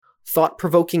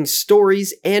thought-provoking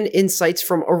stories and insights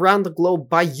from around the globe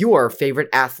by your favorite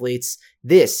athletes.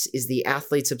 This is the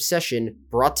Athlete's Obsession,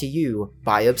 brought to you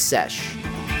by Obsesh.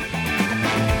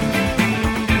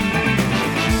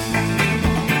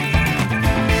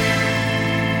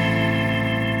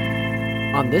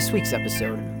 On this week's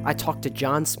episode, I talked to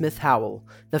John Smith-Howell,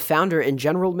 the founder and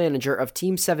general manager of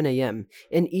Team 7am,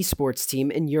 an esports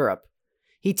team in Europe.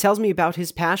 He tells me about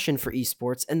his passion for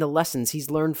esports and the lessons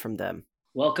he's learned from them.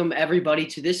 Welcome, everybody,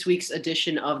 to this week's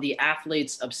edition of the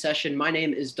Athlete's Obsession. My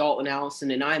name is Dalton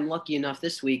Allison, and I am lucky enough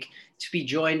this week to be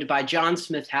joined by John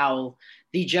Smith-Howell,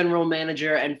 the general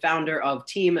manager and founder of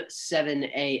Team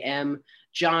 7am.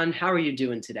 John, how are you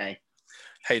doing today?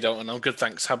 Hey, Dalton. I'm good,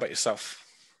 thanks. How about yourself?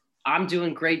 I'm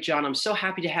doing great, John. I'm so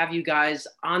happy to have you guys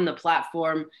on the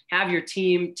platform, have your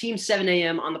Team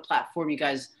 7am on the platform. You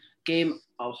guys game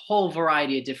a whole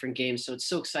variety of different games, so it's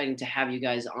so exciting to have you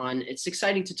guys on. It's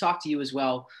exciting to talk to you as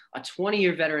well, a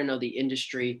 20-year veteran of the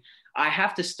industry. I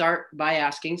have to start by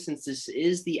asking, since this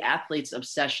is the Athlete's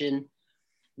Obsession,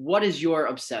 what is your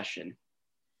obsession?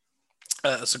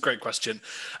 That's a great question.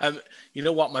 You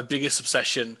know what? My biggest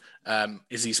obsession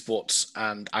is esports,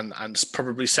 and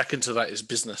probably second to that is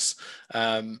business.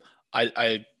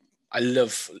 I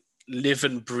live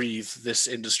and breathe this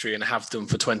industry and have done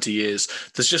for 20 years.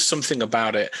 There's just something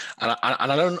about it, and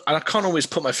I can't always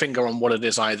put my finger on what it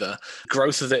is either.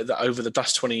 Growth of it that over the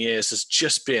last 20 years has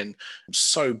just been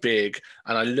so big,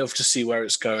 and I love to see where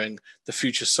it's going. The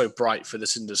future's so bright for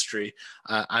this industry,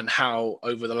 and how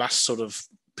over the last sort of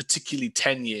particularly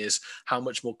 10 years, how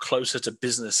much more closer to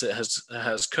business it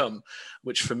has come,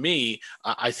 which for me,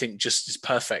 I think just is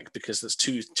perfect, because there's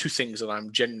two things that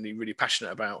I'm genuinely really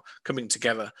passionate about coming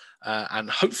together. And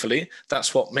hopefully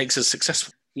that's what makes us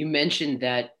successful. You mentioned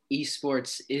that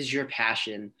esports is your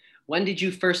passion. When did you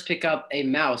first pick up a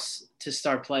mouse to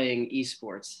start playing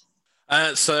esports?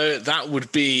 So that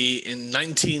would be in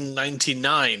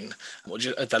 1999,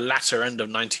 at the latter end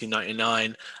of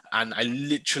 1999. And I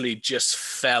literally just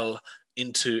fell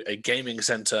into a gaming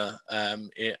center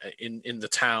in the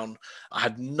town. I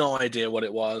had no idea what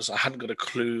it was. I hadn't got a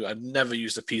clue. I'd never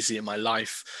used a PC in my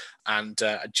life. And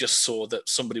I just saw that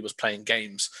somebody was playing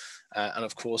games. And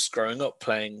of course, growing up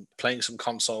playing some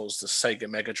consoles, the Sega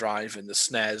Mega Drive and the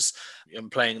SNES, and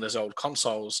playing those old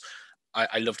consoles,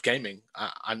 I loved gaming.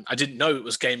 And I didn't know it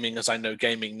was gaming as I know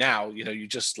gaming now. You know, you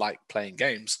just like playing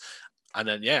games. And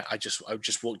then, I just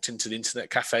walked into the internet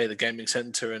cafe, the gaming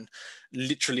center, and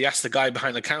literally asked the guy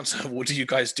behind the counter, "What do you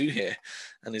guys do here?"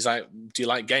 And he's like, "Do you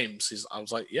like games?" I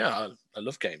was like, "Yeah, I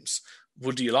love games.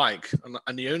 What do you like?"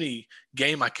 And the only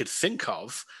game I could think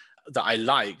of that I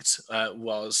liked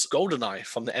was GoldenEye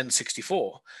from the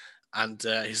N64. And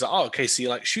he's like, "Oh, okay, so you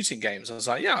like shooting games?" I was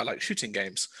like, "Yeah, I like shooting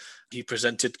games." He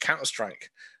presented Counter-Strike,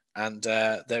 and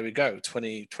there we go.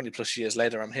 20 plus years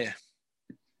later, I'm here.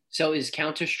 So is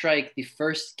Counter-Strike the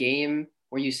first game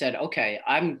where you said, okay,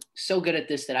 I'm so good at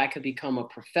this that I could become a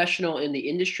professional in the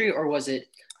industry, or was it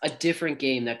a different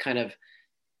game that kind of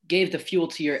gave the fuel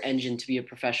to your engine to be a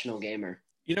professional gamer?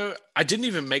 You know, I didn't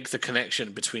even make the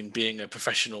connection between being a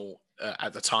professional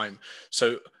at the time.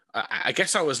 So I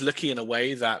guess I was lucky in a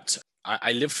way that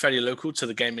I lived fairly local to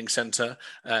the gaming center.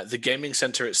 The gaming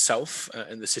center itself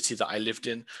in the city that I lived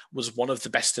in was one of the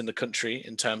best in the country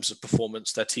in terms of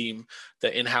performance. Their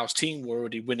in-house team were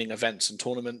already winning events and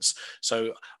tournaments.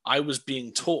 So I was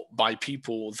being taught by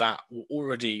people that were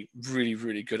already really,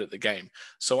 really good at the game.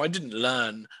 So I didn't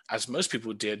learn, as most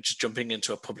people did, just jumping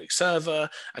into a public server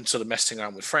and sort of messing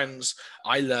around with friends.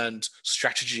 I learned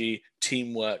strategy,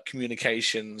 teamwork,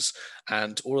 communications,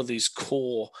 and all of these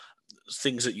core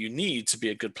things that you need to be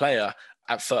a good player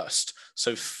at first.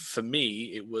 So for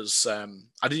me, it was, I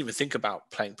didn't even think about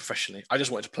playing professionally. I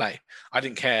just wanted to play. I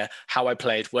didn't care how I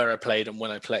played, where I played, and when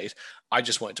I played. I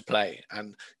just wanted to play.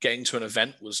 And getting to an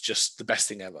event was just the best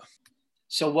thing ever.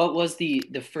 So what was the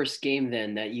first game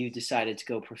then that you decided to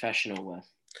go professional with?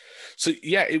 So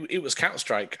it was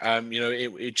Counter-Strike.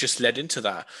 It just led into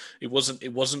that. It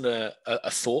wasn't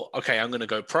a thought, okay, I'm going to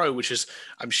go pro, which is,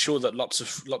 I'm sure that lots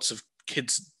of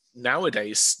kids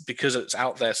nowadays, because it's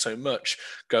out there so much,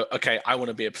 go, okay, I want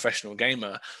to be a professional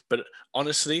gamer. But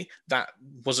honestly, that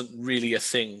wasn't really a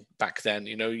thing back then.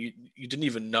 You know, you didn't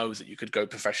even know that you could go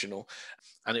professional,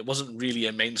 and it wasn't really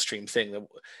a mainstream thing. That,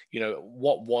 you know,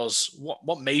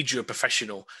 what made you a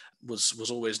professional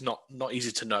was always not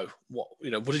easy to know. What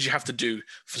did you have to do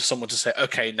for someone to say,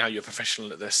 okay, now you're a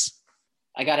professional at this?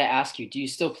 I got to ask you, do you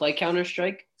still play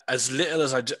Counter-Strike? As little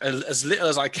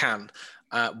as I can.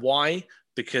 Why?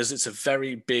 Because it's a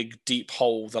very big, deep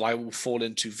hole that I will fall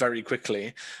into very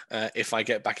quickly if I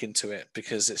get back into it,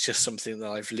 because it's just something that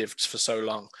I've lived for so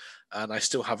long. and I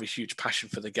still have a huge passion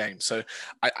for the game. So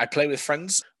I play with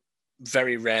friends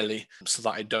very rarely so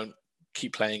that I don't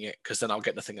keep playing it, because then I'll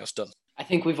get nothing else done. I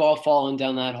think we've all fallen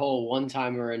down that hole one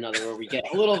time or another where we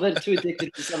get a little bit too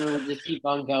addicted to something, we'll just keep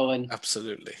on going.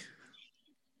 Absolutely.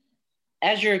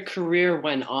 As your career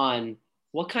went on,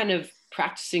 what kind of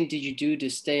practicing did you do to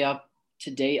stay up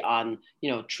to date on,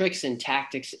 tricks and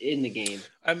tactics in the game?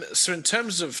 So in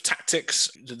terms of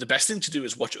tactics, the best thing to do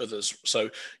is watch others. So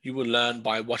you will learn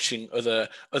by watching other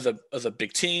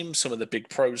big teams, some of the big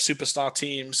pro superstar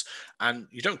teams, and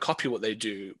you don't copy what they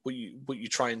do. What you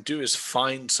try and do is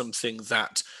find something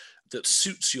that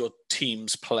suits your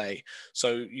team's play.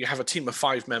 So you have a team of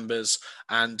 5 members,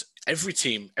 and every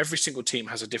single team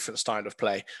has a different style of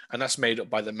play, and that's made up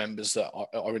by the members that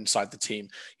are inside the team.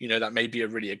 That may be a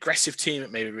really aggressive team,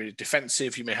 it may be really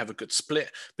defensive, you may have a good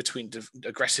split between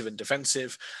aggressive and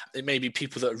defensive. It may be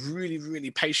people that are really,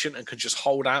 really patient and can just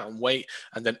hold out and wait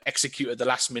and then execute at the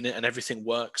last minute and everything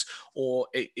works. Or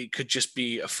it could just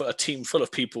be a team full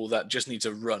of people that just need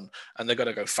to run, and they've got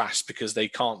to go fast because they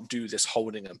can't do this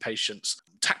holding and patience.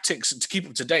 Tactics, to keep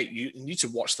up to date, you need to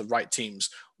watch the right teams.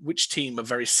 Which team are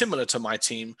very similar to my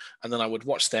team, and then I would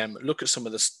watch them, look at some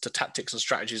of the tactics and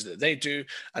strategies that they do,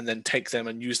 and then take them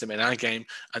and use them in our game,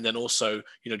 and then also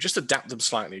just adapt them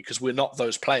slightly, because we're not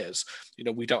those players.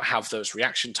 We don't have those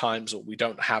reaction times, or we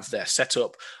don't have their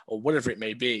setup, or whatever it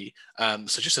may be.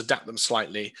 So just adapt them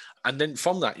slightly, and then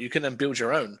from that you can then build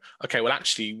your own. Okay, well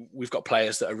actually we've got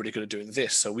players that are really good at doing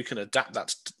this, so we can adapt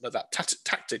that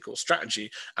tactic or strategy,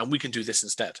 and we can do this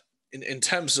instead. In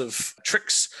terms of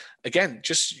tricks, again,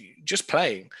 just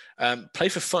playing. Play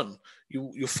for fun.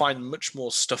 You'll find much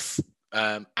more stuff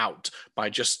out by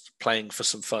just playing for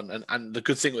some fun. And the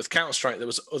good thing with Counter-Strike, there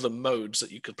was other modes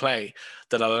that you could play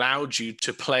that allowed you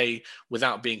to play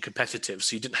without being competitive.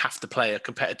 So you didn't have to play a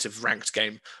competitive ranked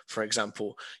game, for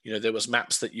example. There was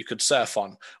maps that you could surf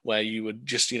on where you would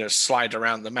just, slide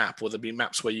around the map, or there'd be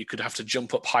maps where you could have to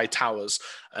jump up high towers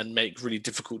and make really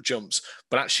difficult jumps.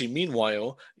 But actually,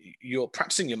 meanwhile, you're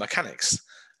practicing your mechanics.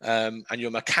 And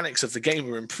your mechanics of the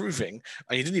game are improving,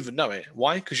 and you didn't even know it.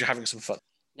 Why? Because you're having some fun.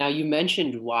 Now, you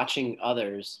mentioned watching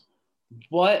others.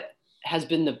 What has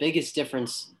been the biggest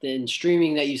difference in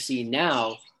streaming that you see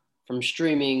now from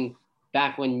streaming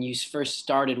back when you first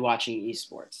started watching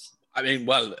esports? I mean,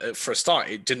 well, for a start,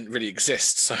 it didn't really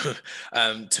exist. So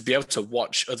to be able to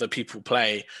watch other people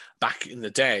play back in the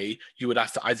day, you would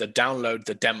have to either download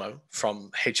the demo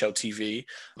from HLTV,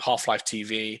 Half-Life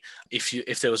TV.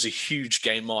 If there was a huge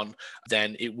game on,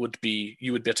 then you would be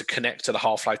able to connect to the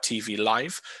Half-Life TV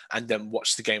live and then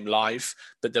watch the game live.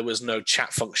 But there was no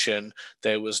chat function.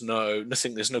 There was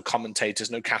nothing. There's no commentators,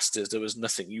 no casters. There was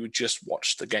nothing. You would just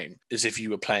watch the game as if you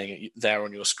were playing it there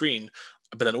on your screen.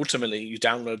 But then ultimately you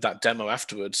download that demo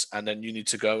afterwards, and then you need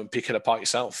to go and pick it apart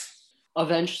yourself.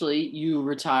 Eventually you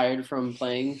retired from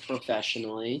playing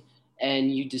professionally and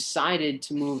you decided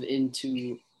to move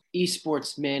into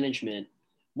esports management.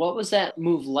 What was that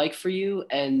move like for you,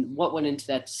 and what went into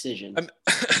that decision?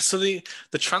 So the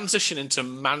transition into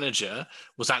manager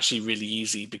was actually really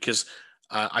easy, because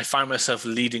I find myself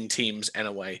leading teams in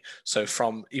a way. So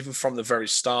even from the very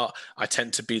start, I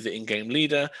tend to be the in-game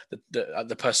leader,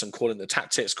 the person calling the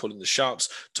tactics, calling the shots,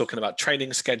 talking about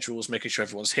training schedules, making sure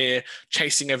everyone's here,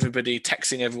 chasing everybody,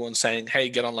 texting everyone saying, hey,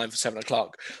 get online for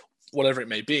 7:00, whatever it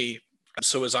may be.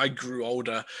 So as I grew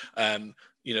older,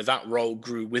 that role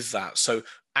grew with that. So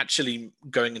actually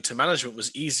going into management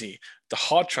was easy. The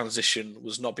hard transition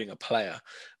was not being a player,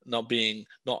 not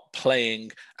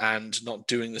playing and not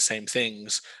doing the same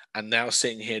things, and now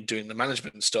sitting here doing the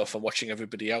management stuff and watching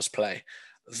everybody else play.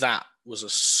 That was a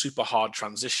super hard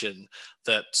transition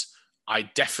that I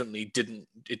definitely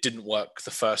didn't work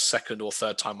the first, second, or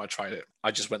third time I tried it.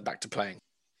 I just went back to playing.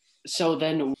 So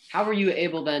then how were you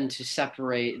able then to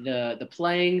separate the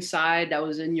playing side that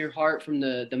was in your heart from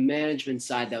the management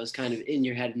side that was kind of in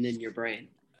your head and in your brain?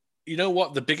 You know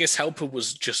what? The biggest helper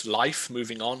was just life,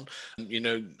 moving on,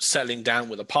 settling down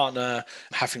with a partner,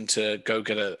 having to go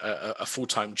get a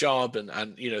full-time job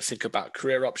and think about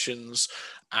career options.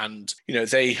 And,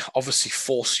 they obviously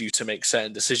force you to make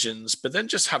certain decisions, but then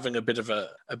just having a bit of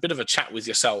a chat with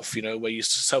yourself, where you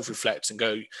self-reflect and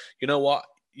go, you know what?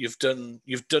 You've done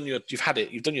your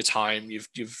time.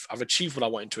 I've achieved what I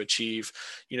wanted to achieve.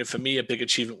 For me, a big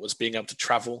achievement was being able to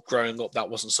travel. Growing up, that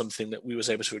wasn't something that we was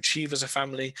able to achieve as a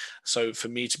family. So for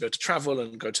me to be able to travel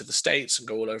and go to the States and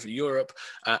go all over Europe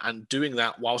and doing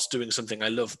that whilst doing something I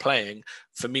love playing,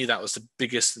 for me, that was the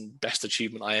biggest and best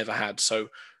achievement I ever had. So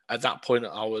at that point,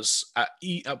 I was at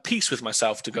peace with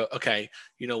myself to go, okay,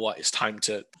 you know what? It's time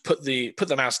to put the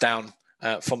mouse down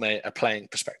from a playing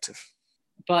perspective.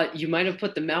 but you might have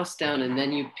put the mouse down and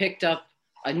then you picked up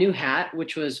a new hat,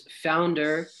 which was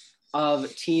founder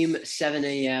of Team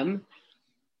 7am.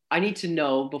 I need to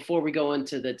know, before we go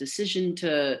into the decision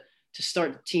to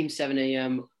start Team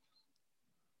 7am,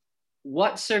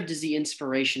 what served as the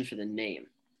inspiration for the name?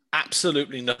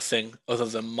 Absolutely nothing other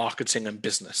than marketing and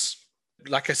business.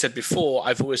 Like I said before,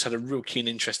 I've always had a real keen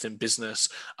interest in business,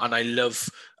 and I love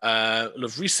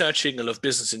researching. I love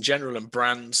business in general and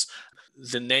brands.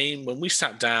 The name, when we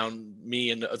sat down,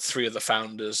 me and three of the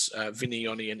founders, Vinny,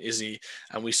 Yoni, and Izzy,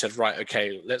 and we said, right,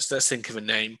 okay, let's think of a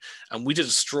name, and we did a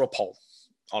straw poll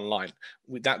online.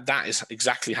 That is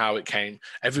exactly how it came.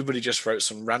 Everybody just wrote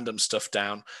some random stuff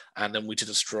down, and then we did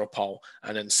a straw poll,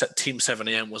 and then Team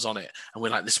 7am was on it, and we're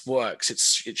like, this works.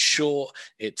 It's short.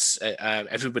 It's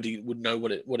everybody would know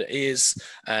what it is.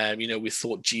 We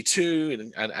thought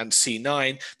G2 and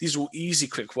C9. These are all easy,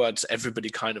 quick words everybody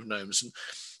kind of knows.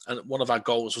 And one of our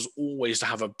goals was always to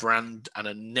have a brand and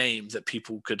a name that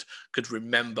people could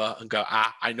remember and go,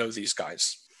 I know these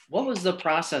guys. What was the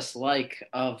process like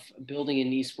of building an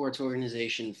esports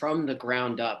organization from the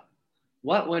ground up?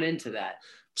 What went into that?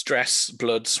 Stress,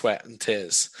 blood, sweat, and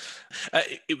tears.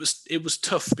 It was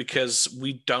tough because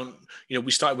we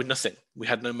started with nothing. We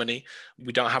had no money.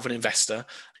 We don't have an investor.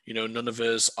 None of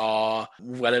us are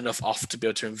well enough off to be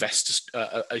able to invest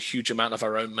a huge amount of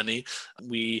our own money.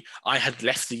 I had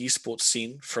left the esports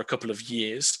scene for a couple of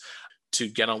years to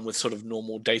get on with sort of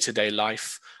normal day-to-day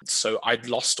life. So I'd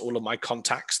lost all of my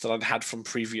contacts that I'd had from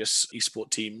previous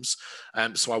esport teams.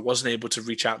 So I wasn't able to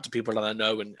reach out to people that I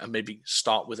know and maybe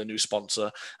start with a new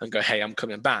sponsor and go, hey, I'm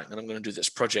coming back and I'm going to do this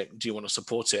project. Do you want to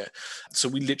support it? So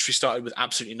we literally started with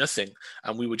absolutely nothing.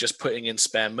 And we were just putting in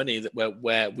spare money that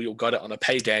where we all got it on a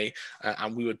payday.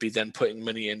 And we would be then putting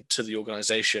money into the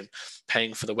organization,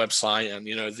 paying for the website and,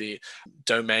 the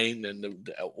domain and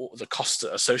the costs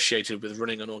associated with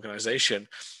running an organization.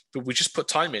 But we just put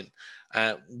time in.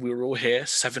 We were all here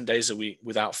 7 days a week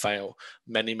without fail,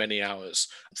 many, many hours,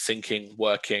 thinking,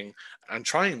 working, and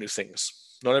trying new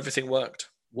things. Not everything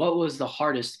worked. What was the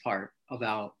hardest part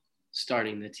about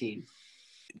starting the team?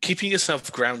 Keeping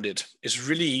yourself grounded. It's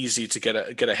really easy to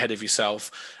get ahead of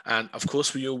yourself. And of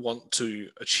course, we all want to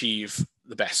achieve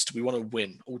the best. We want to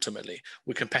win. Ultimately,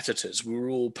 we're competitors.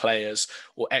 We're all players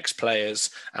or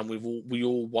ex-players, and we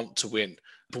all want to win.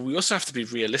 But we also have to be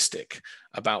realistic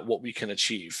about what we can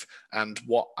achieve and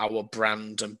what our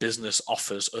brand and business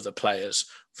offers other players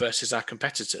versus our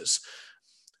competitors.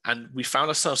 And we found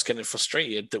ourselves getting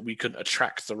frustrated that we couldn't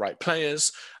attract the right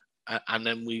players. And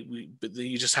then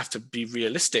you just have to be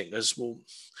realistic as well.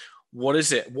 What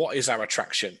is it? What is our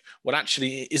attraction? What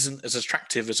actually isn't as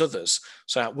attractive as others?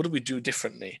 So what do we do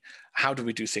differently? How do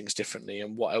we do things differently?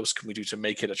 And what else can we do to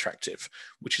make it attractive?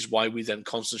 Which is why we then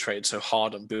concentrated so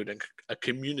hard on building a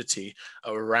community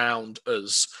around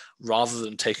us rather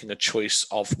than taking a choice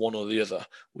of one or the other,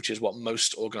 which is what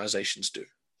most organizations do.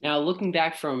 Now, looking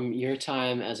back from your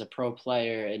time as a pro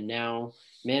player and now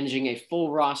managing a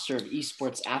full roster of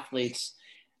esports athletes,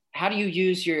 how do you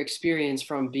use your experience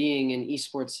from being an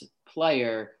esports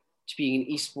player to being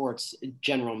an esports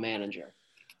general manager?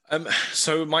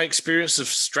 So my experience of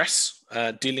stress,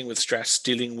 dealing with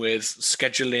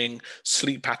scheduling,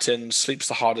 sleep patterns. Sleep's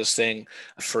the hardest thing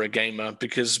for a gamer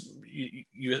because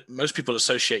most people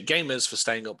associate gamers for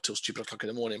staying up till stupid o'clock in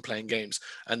the morning playing games,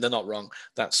 and they're not wrong.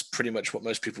 That's pretty much what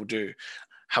most people do.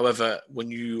 However, when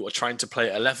you are trying to play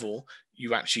at a level,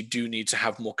 you actually do need to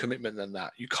have more commitment than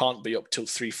that. You can't be up till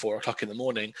 3-4 o'clock in the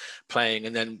morning playing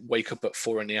and then wake up at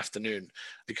 4 in the afternoon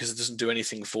because it doesn't do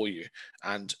anything for you.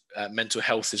 And mental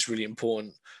health is really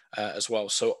important as well.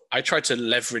 So I try to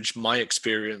leverage my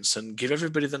experience and give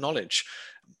everybody the knowledge,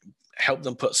 help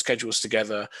them put schedules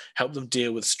together, help them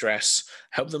deal with stress,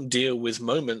 help them deal with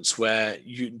moments where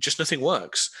nothing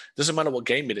works. Doesn't matter what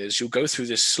game it is, you'll go through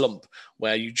this slump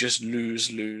where you just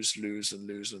lose.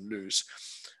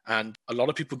 And a lot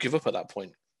of people give up at that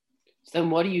point. So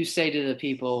then what do you say to the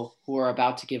people who are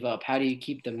about to give up? How do you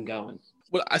keep them going?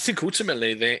 Well, I think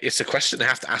ultimately it's a question they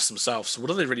have to ask themselves. So what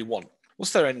do they really want?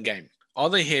 What's their end game? Are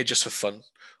they here just for fun?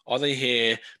 Are they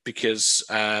here because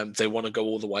they want to go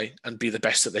all the way and be the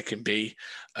best that they can be?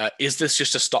 Is this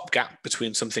just a stopgap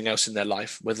between something else in their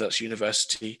life, whether that's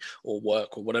university or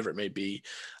work or whatever it may be?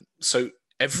 So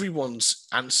everyone's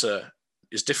answer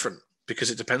is different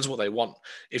because it depends what they want.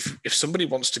 If somebody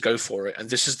wants to go for it and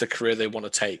this is the career they want to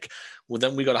take, well,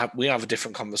 then we have a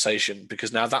different conversation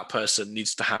because now that person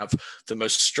needs to have the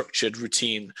most structured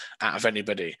routine out of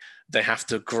anybody. They have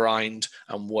to grind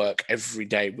and work every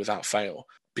day without fail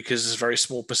because there's a very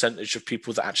small percentage of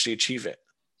people that actually achieve it.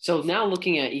 So now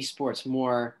looking at esports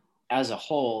more as a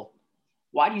whole,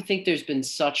 Why do you think there's been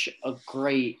such a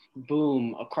great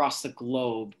boom across the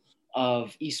globe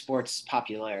of esports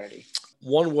popularity?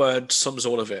 One word sums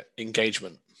all of it: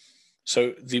 engagement.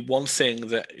 So the one thing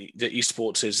that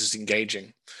esports is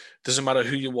engaging. Doesn't matter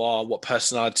who you are, what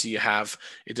personality you have.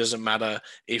 It doesn't matter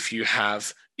if you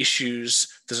have issues.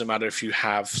 Doesn't matter if you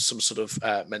have some sort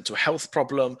of mental health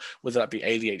problem, whether that be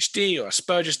ADHD or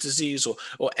Asperger's disease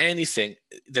or anything.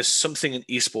 There's something in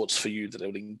esports for you that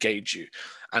will engage you.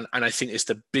 And I think it's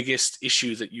the biggest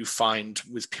issue that you find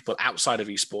with people outside of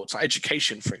esports, like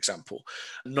education, for example.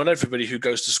 Not everybody who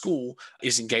goes to school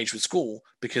is engaged with school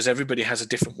because everybody has a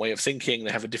different way of thinking.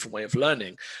 They have a different way of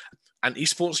learning. And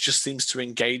esports just seems to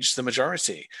engage the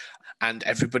majority, and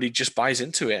everybody just buys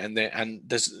into it. And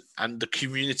the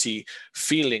community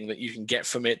feeling that you can get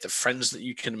from it, the friends that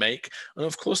you can make, and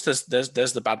of course there's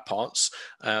the bad parts.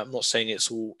 I'm not saying it's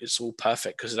all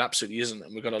perfect, because it absolutely isn't,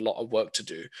 and we've got a lot of work to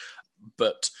do.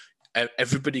 But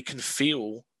everybody can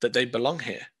feel that they belong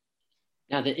here.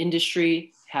 Now the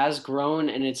industry has grown,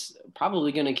 and it's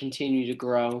probably going to continue to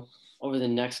grow over the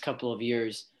next couple of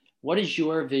years. What is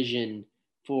your vision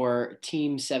for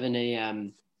Team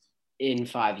 7am in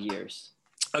 5 years?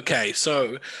 Okay,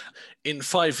 so in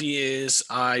 5 years,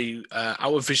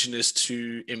 our vision is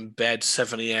to embed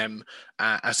 7am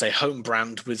as a home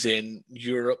brand within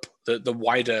Europe, the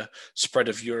wider spread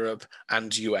of Europe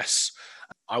and US.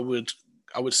 I would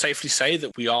safely say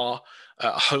that we are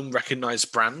a home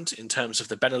recognized brand in terms of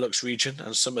the Benelux region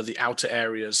and some of the outer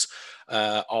areas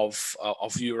of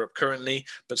Europe currently,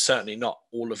 but certainly not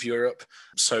all of Europe.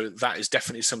 So that is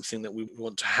definitely something that we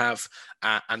want to have.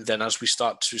 And then as we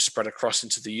start to spread across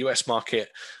into the US market,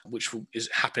 which is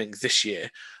happening this year,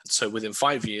 so within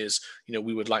 5 years,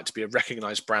 we would like to be a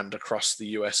recognized brand across the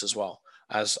US as well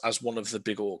as one of the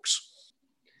big orgs.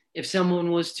 If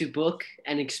someone was to book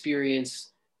an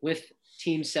experience with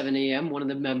Team 7am, one of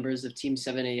the members of Team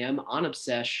 7am on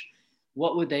Obsesh,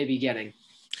 what would they be getting?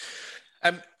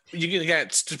 You're going to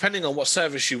get, depending on what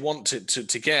service you want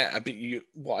to get,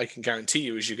 what I can guarantee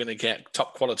you is you're going to get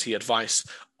top quality advice,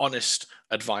 honest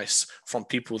advice from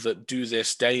people that do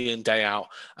this day in, day out,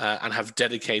 and have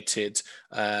dedicated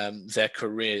their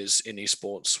careers in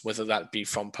esports, whether that be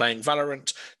from playing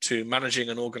Valorant to managing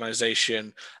an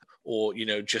organization, or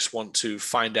just want to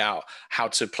find out how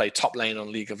to play top lane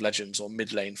on League of Legends or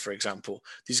mid lane, for example.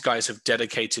 These guys have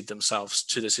dedicated themselves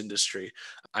to this industry,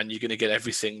 and you're going to get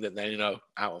everything that they know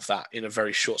out of that in a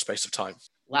very short space of time.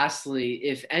 Lastly,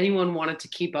 if anyone wanted to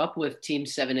keep up with Team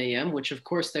 7am, which of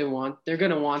course they're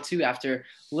going to want to after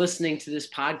listening to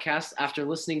this podcast, after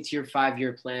listening to your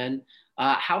 5-year plan,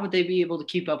 how would they be able to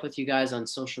keep up with you guys on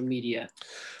social media?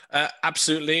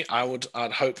 Absolutely.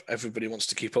 I'd hope everybody wants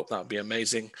to keep up. That would be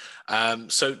amazing.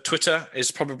 So Twitter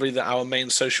is probably our main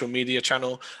social media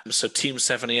channel. So Team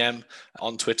 7am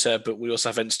on Twitter, but we also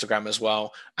have Instagram as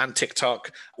well, and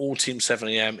TikTok, all Team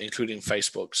 7am, including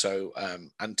Facebook. So,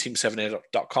 and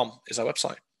team7am.com is our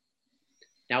website.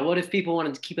 Now, what if people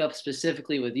wanted to keep up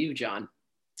specifically with you, John?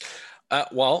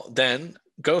 Well, then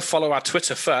go follow our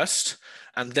Twitter first,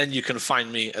 and then you can find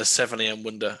me as 7am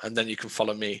Wonder, and then you can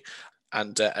follow me.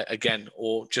 And again,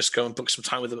 or just go and book some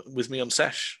time with me on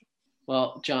Sesh.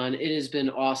 Well, John, it has been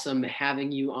awesome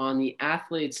having you on the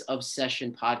Athletes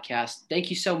Obsession podcast. Thank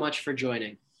you so much for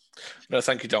joining. No,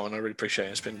 thank you, Dalton. I really appreciate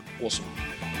it. It's been awesome.